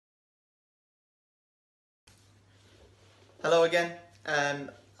Hello again. I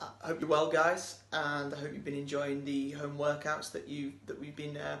hope you're well, guys, and I hope you've been enjoying the home workouts that we've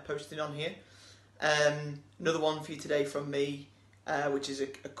been posting on here. Another one for you today from me, which is a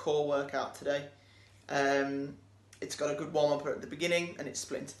core workout today. It's got a good warm up at the beginning, and it's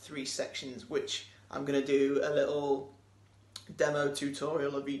split into 3 sections, which I'm going to do a little demo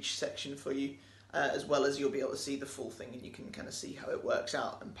tutorial of each section for you, as well as you'll be able to see the full thing, and you can kind of see how it works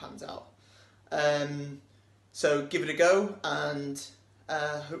out and pans out. So give it a go, and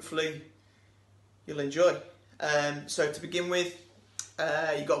hopefully you'll enjoy. So to begin with,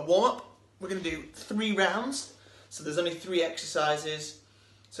 you've got warm up. We're going to do 3 rounds, so there's only 3 exercises,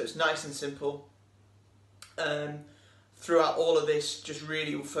 so it's nice and simple. Throughout all of this, just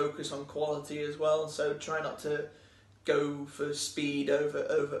really focus on quality as well, so try not to go for speed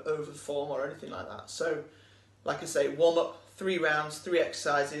over form or anything like that. So like I say, warm up, 3 rounds, 3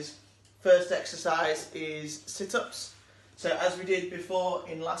 exercises. First exercise is sit-ups. So as we did before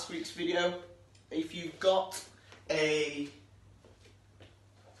in last week's video, if you've got a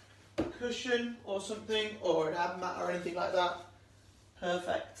cushion or something, or an ab mat or anything like that,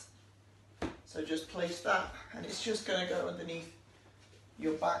 perfect. So just place that, and it's just going to go underneath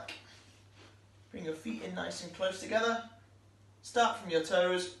your back. Bring your feet in nice and close together. Start from your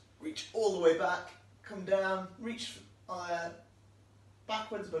toes, reach all the way back, come down, reach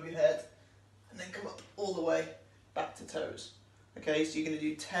backwards above your head, and then come up all the way back to toes. Okay, so you're going to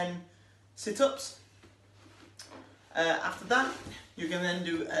do 10 sit-ups. After that, you're going to then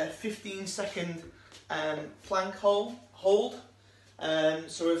do a 15-second plank hold.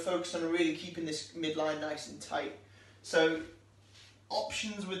 So we're focused on really keeping this midline nice and tight. So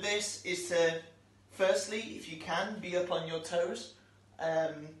options with this is to, firstly, if you can, be up on your toes,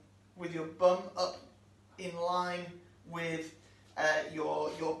 with your bum up in line with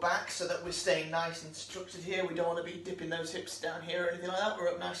your back, so that we're staying nice and structured here. We don't want to be dipping those hips down here or anything like that. We're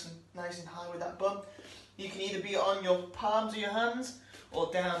up nice and high with that bum. You can either be on your palms of your hands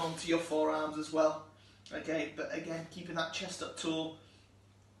or down onto your forearms as well. Okay, but again, keeping that chest up tall,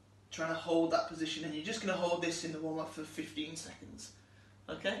 trying to hold that position, and you're just going to hold this in the warm-up for 15 seconds.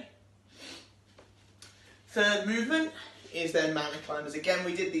 Okay? Third movement is then mountain climbers. Again,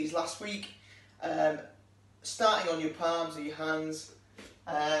 we did these last week. Starting on your palms or your hands,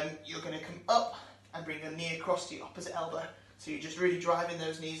 you're going to come up and bring your knee across to your opposite elbow. So you're just really driving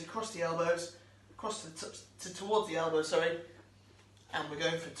those knees across the elbows, across towards the elbow, sorry. And we're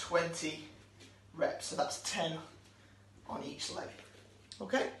going for 20 reps. So that's 10 on each leg.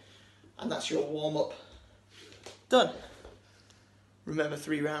 Okay? And that's your warm-up done. Remember,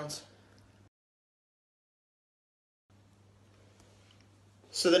 3 rounds.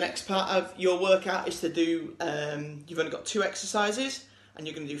 So the next part of your workout is to do, you've only got 2 exercises, and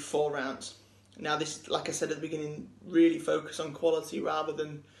you're going to do 4 rounds. Now this, like I said at the beginning, really focus on quality rather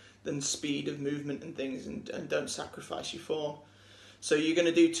than speed of movement and things, and don't sacrifice your form. So you're going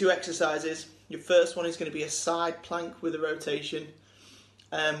to do 2 exercises. Your first one is going to be a side plank with a rotation,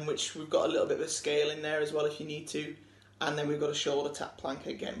 which we've got a little bit of a scale in there as well if you need to. And then we've got a shoulder tap plank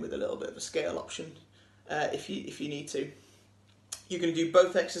again with a little bit of a scale option if you need to. You're going to do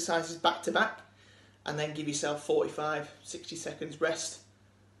both exercises back to back, and then give yourself 45-60 seconds rest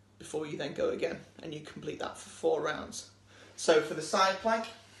before you then go again, and you complete that for 4 rounds. So for the side plank,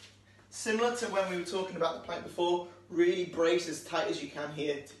 similar to when we were talking about the plank before, really brace as tight as you can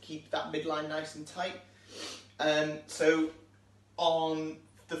here to keep that midline nice and tight. So on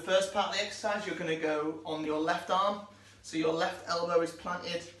the first part of the exercise, you're going to go on your left arm, so your left elbow is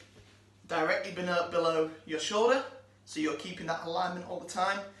planted directly below your shoulder. So you're keeping that alignment all the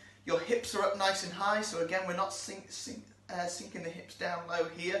time. Your hips are up nice and high, so again, we're not sinking the hips down low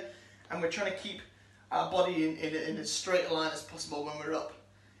here, and we're trying to keep our body in as straight a line as possible when we're up.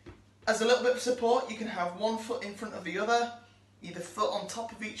 As a little bit of support, you can have one foot in front of the other, either foot on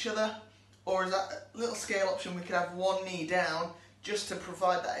top of each other, or as a little scale option, we could have one knee down just to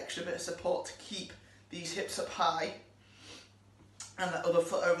provide that extra bit of support to keep these hips up high, and that other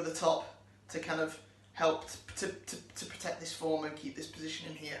foot over the top to kind of help to protect this form and keep this position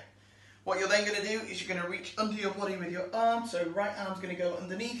in here. What you're then going to do is you're going to reach under your body with your arm, so right arm's going to go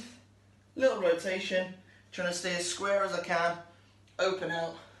underneath, little rotation, trying to stay as square as I can, open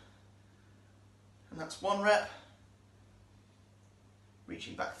out, and that's 1 rep,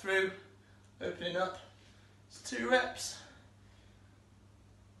 reaching back through, opening up, it's 2 reps.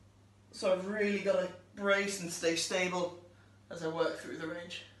 So I've really got to brace and stay stable as I work through the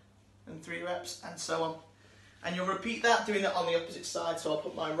range. And 3 reps, and so on. And you'll repeat that, doing it on the opposite side. So I'll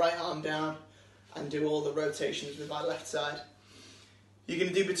put my right arm down and do all the rotations with my left side. You're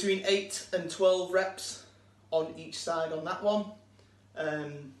going to do between 8 and 12 reps on each side on that one.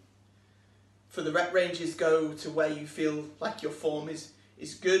 For the rep ranges, go to where you feel like your form is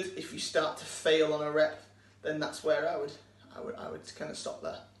good. If you start to fail on a rep, then that's where I would kind of stop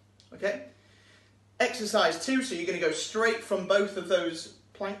there. Okay. Exercise 2, so you're going to go straight from both of those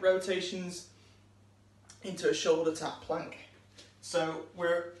plank rotations into a shoulder tap plank. So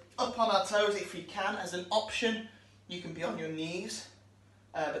we're up on our toes if you can. As an option, you can be on your knees,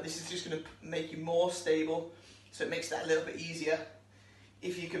 but this is just going to make you more stable, so it makes that a little bit easier.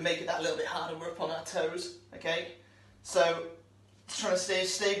 If you can make it that a little bit harder, we're up on our toes, okay? So, trying to stay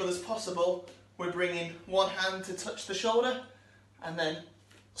as stable as possible, we're bringing one hand to touch the shoulder, and then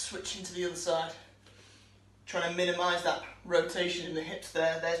switching to the other side. Trying to minimise that rotation in the hips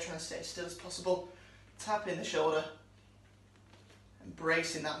there. They're trying to stay as still as possible. Tapping the shoulder, and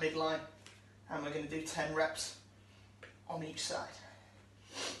bracing that midline. And we're going to do 10 reps on each side.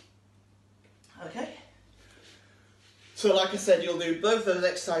 Okay? So like I said, you'll do both those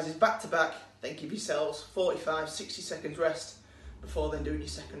exercises back to back, then give yourselves 45, 60 seconds rest before then doing your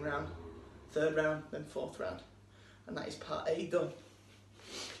second round, third round, then fourth round. And that is part A done.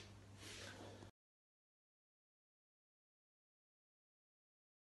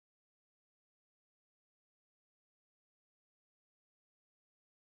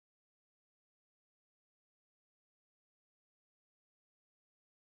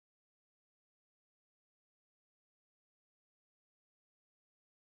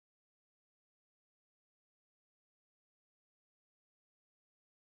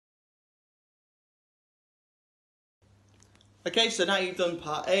 Okay, so now you've done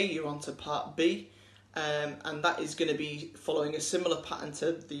part A, you're on to part B, and that is going to be following a similar pattern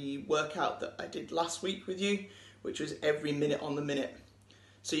to the workout that I did last week with you, which was every minute on the minute.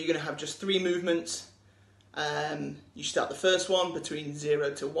 So you're going to have just 3 movements. You start the first one between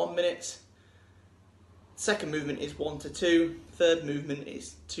 0 to 1 minute. Second movement is 1 to 2. Third movement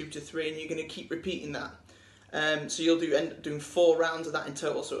is 2 to 3, and you're going to keep repeating that. So you'll end up doing 4 rounds of that in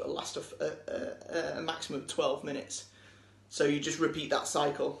total, so it'll last a maximum of 12 minutes. So you just repeat that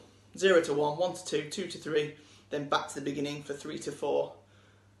cycle, 0 to 1, 1 to 2, 2 to 3, then back to the beginning for 3 to 4,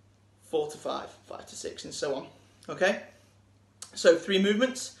 4 to 5, 5 to 6, and so on. Okay? So 3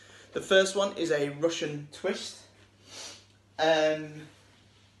 movements. The first one is a Russian twist. So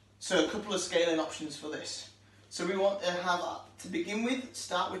a couple of scaling options for this. So we want to have, to begin with,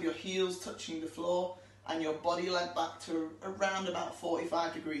 start with your heels touching the floor and your body led back to around about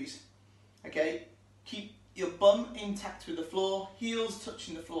 45 degrees. Okay? Keep your bum intact with the floor, heels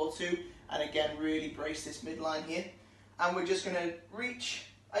touching the floor too, and again really brace this midline here. And we're just going to reach,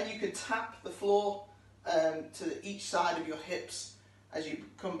 and you can tap the floor to each side of your hips as you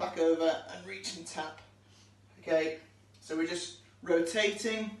come back over and reach and tap. Okay, so we're just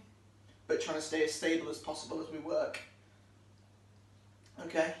rotating but trying to stay as stable as possible as we work.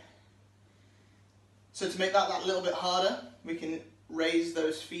 Okay, so to make that little bit harder, we can raise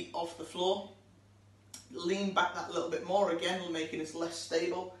those feet off the floor, lean back that little bit more, again making us less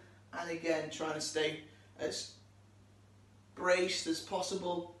stable, and again trying to stay as braced as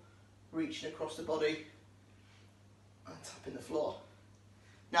possible, reaching across the body and tapping the floor.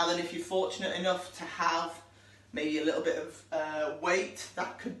 Now then, if you're fortunate enough to have maybe a little bit of weight,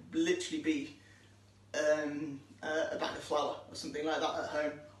 that could literally be a bag of flour or something like that at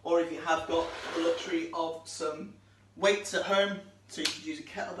home, or if you have got the luxury of some weights at home, so you could use a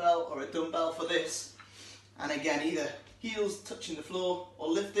kettlebell or a dumbbell for this. And again, either heels touching the floor or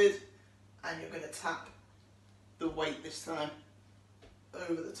lifted, and you're going to tap the weight this time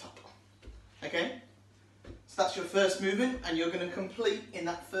over the top. Okay? So that's your first movement, and you're going to complete in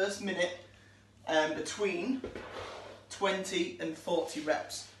that first minute between 20 and 40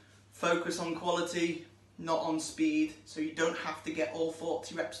 reps. Focus on quality, not on speed, so you don't have to get all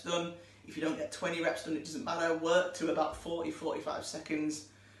 40 reps done. If you don't get 20 reps done, it doesn't matter. Work to about 40-45 seconds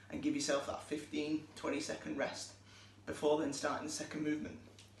and give yourself that 15-20 second rest before then starting the second movement.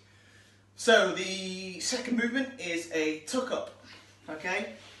 So the second movement is a tuck up,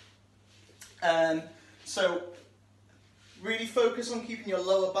 okay? So really focus on keeping your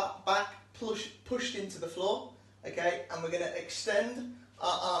lower back pushed into the floor, okay? And we're going to extend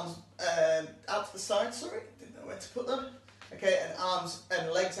our arms out to the side, sorry, didn't know where to put them. Okay, and arms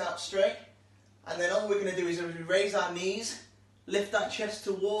and legs out straight. And then all we're going to do is raise our knees, lift our chest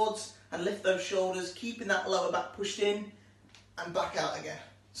towards and lift those shoulders, keeping that lower back pushed in and back out again.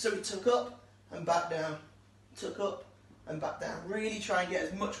 So we tuck up and back down, tuck up and back down. Really try and get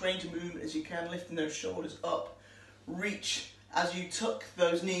as much range of movement as you can, lifting those shoulders up. Reach, as you tuck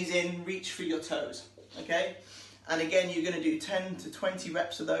those knees in, reach for your toes, okay? And again, you're going to do 10 to 20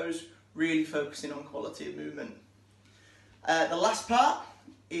 reps of those, really focusing on quality of movement. The last part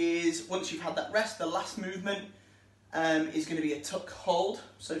is, once you've had that rest, the last movement is going to be a tuck hold.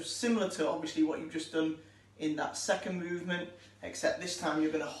 So similar to obviously what you've just done in that second movement, except this time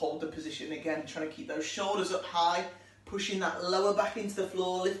you're going to hold the position again, trying to keep those shoulders up high, pushing that lower back into the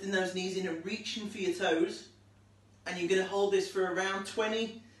floor, lifting those knees in and reaching for your toes. And you're going to hold this for around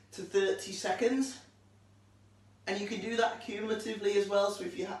 20 to 30 seconds. And you can do that cumulatively as well, so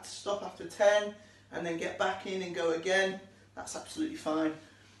if you had to stop after 10 and then get back in and go again, that's absolutely fine.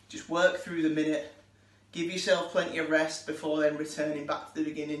 Just work through the minute, give yourself plenty of rest before then returning back to the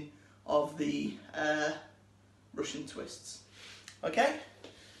beginning of the Russian twists. Okay,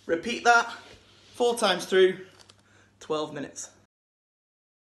 repeat that 4 times through, 12 minutes.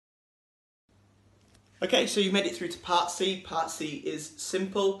 Okay, so you made it through to part C. Part C is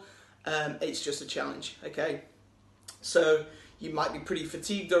simple, it's just a challenge, okay? So you might be pretty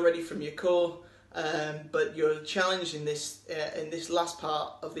fatigued already from your core, but your challenge in this last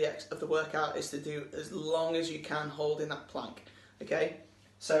part of the workout is to do as long as you can holding that plank. Okay,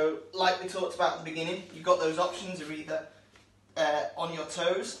 so like we talked about at the beginning, you've got those options of either on your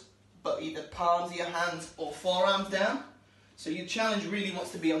toes, but either palms of your hands or forearms down. So your challenge really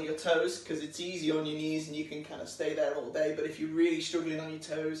wants to be on your toes because it's easy on your knees and you can kind of stay there all day. But if you're really struggling on your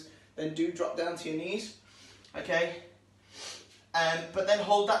toes, then do drop down to your knees. Okay. But then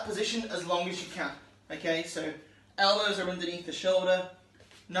hold that position as long as you can. Okay, so elbows are underneath the shoulder,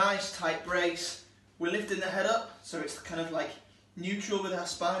 nice tight brace. We're lifting the head up, so it's kind of like neutral with our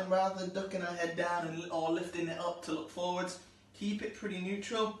spine rather than ducking our head down or lifting it up to look forwards. Keep it pretty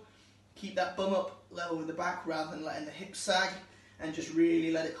neutral. Keep that bum up level with the back rather than letting the hips sag, and just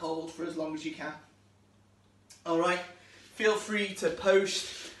really let it hold for as long as you can. Alright, feel free to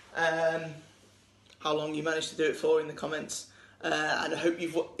post how long you managed to do it for in the comments. And I hope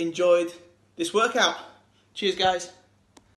you've enjoyed this workout. Cheers, guys.